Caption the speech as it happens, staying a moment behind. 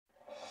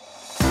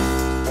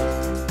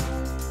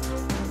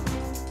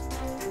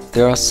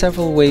There are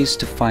several ways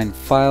to find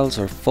files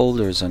or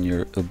folders on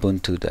your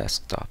Ubuntu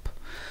desktop.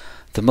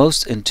 The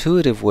most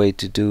intuitive way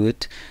to do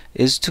it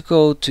is to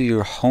go to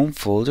your home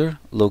folder,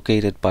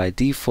 located by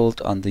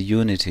default on the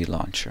Unity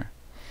launcher.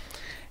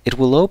 It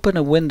will open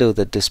a window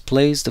that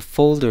displays the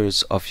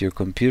folders of your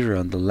computer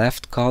on the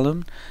left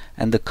column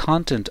and the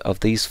content of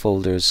these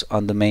folders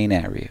on the main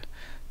area,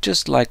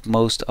 just like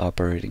most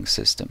operating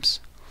systems.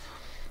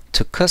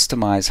 To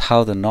customize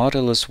how the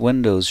Nautilus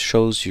Windows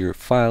shows your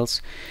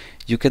files,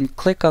 you can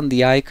click on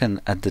the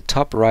icon at the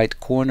top right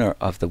corner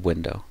of the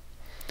window.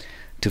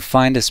 To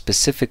find a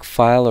specific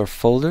file or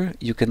folder,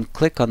 you can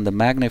click on the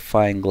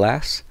magnifying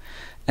glass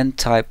and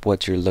type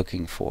what you're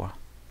looking for.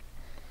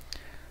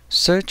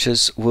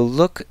 Searches will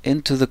look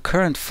into the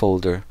current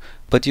folder,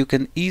 but you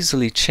can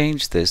easily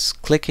change this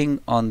clicking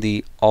on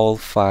the All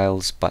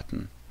Files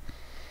button.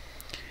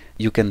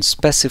 You can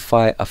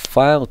specify a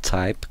file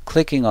type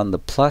clicking on the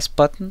plus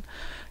button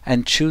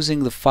and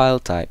choosing the file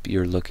type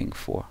you're looking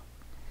for.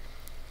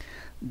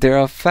 There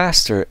are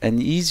faster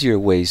and easier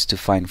ways to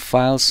find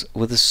files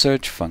with a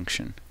search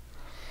function.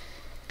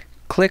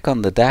 Click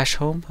on the dash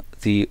home,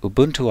 the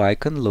Ubuntu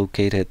icon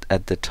located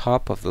at the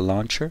top of the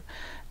launcher,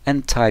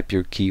 and type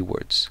your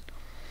keywords.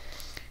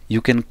 You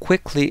can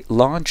quickly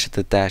launch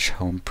the dash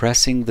home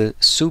pressing the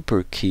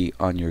super key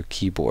on your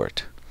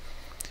keyboard.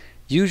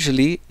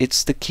 Usually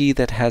it's the key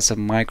that has a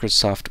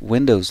Microsoft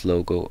Windows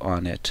logo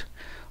on it,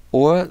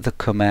 or the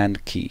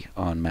Command key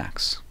on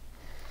Macs.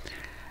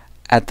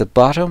 At the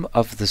bottom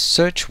of the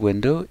search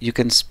window, you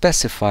can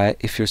specify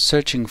if you're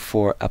searching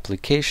for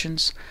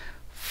applications,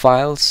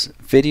 files,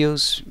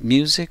 videos,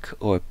 music,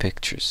 or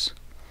pictures.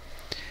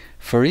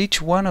 For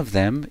each one of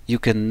them, you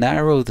can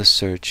narrow the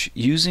search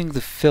using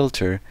the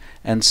filter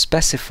and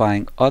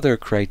specifying other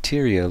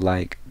criteria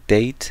like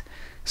date,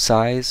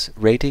 size,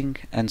 rating,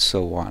 and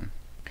so on.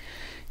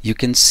 You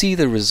can see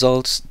the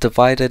results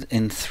divided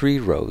in 3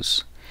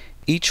 rows,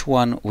 each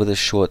one with a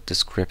short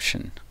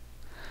description.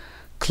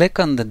 Click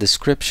on the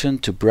description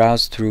to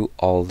browse through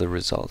all the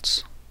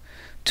results.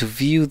 To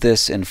view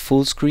this in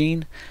full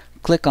screen,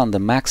 click on the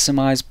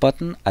Maximize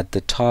button at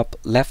the top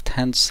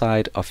left-hand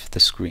side of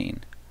the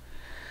screen.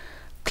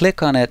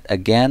 Click on it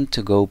again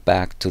to go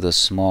back to the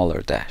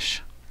smaller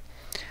dash.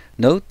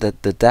 Note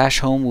that the dash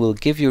home will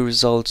give you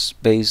results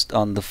based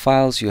on the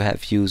files you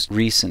have used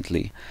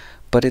recently,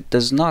 but it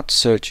does not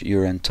search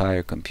your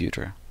entire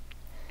computer.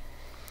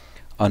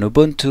 On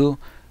Ubuntu,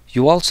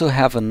 you also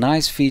have a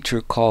nice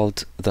feature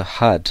called the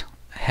Hud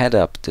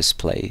Head-Up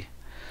Display,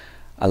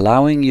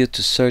 allowing you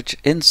to search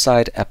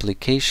inside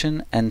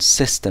application and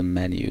system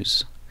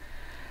menus.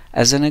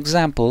 As an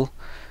example,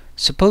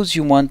 suppose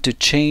you want to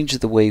change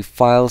the way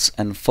files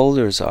and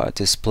folders are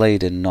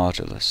displayed in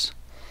Nautilus.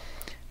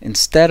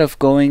 Instead of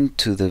going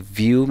to the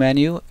View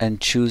menu and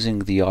choosing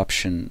the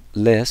option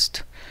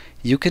List,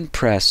 you can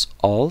press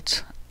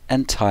Alt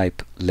and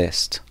type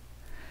List.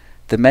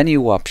 The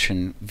menu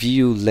option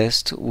View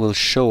List will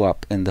show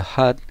up in the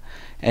HUD,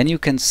 and you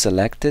can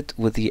select it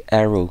with the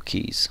arrow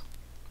keys.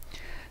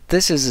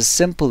 This is a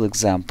simple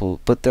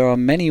example, but there are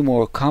many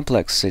more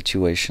complex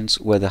situations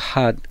where the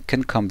HUD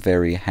can come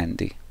very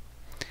handy.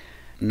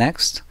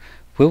 Next,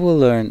 we will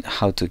learn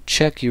how to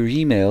check your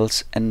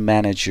emails and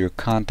manage your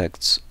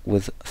contacts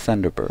with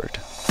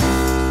Thunderbird.